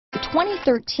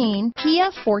2013 Kia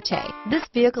Forte. This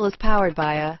vehicle is powered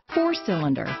by a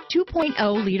 4-cylinder,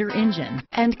 2.0-liter engine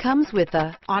and comes with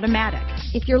a automatic.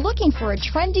 If you're looking for a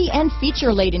trendy and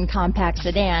feature-laden compact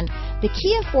sedan, the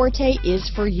Kia Forte is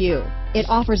for you. It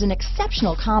offers an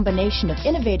exceptional combination of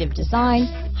innovative design,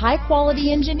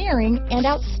 high-quality engineering, and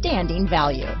outstanding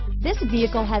value. This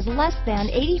vehicle has less than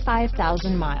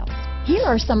 85,000 miles. Here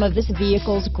are some of this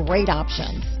vehicle's great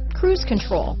options: cruise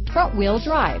control, front-wheel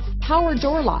drive, power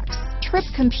door locks, trip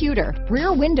computer,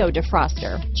 rear window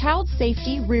defroster, child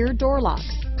safety rear door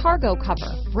locks, cargo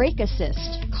cover, brake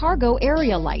assist, cargo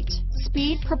area light,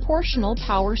 speed proportional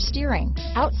power steering,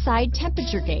 outside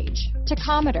temperature gauge,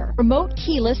 tachometer, remote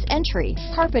keyless entry,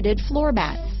 carpeted floor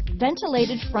mats,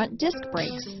 ventilated front disc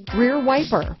brakes, rear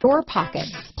wiper, door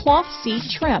pockets, cloth seat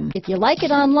trim. If you like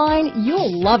it online,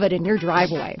 you'll love it in your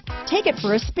driveway. Take it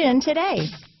for a spin today.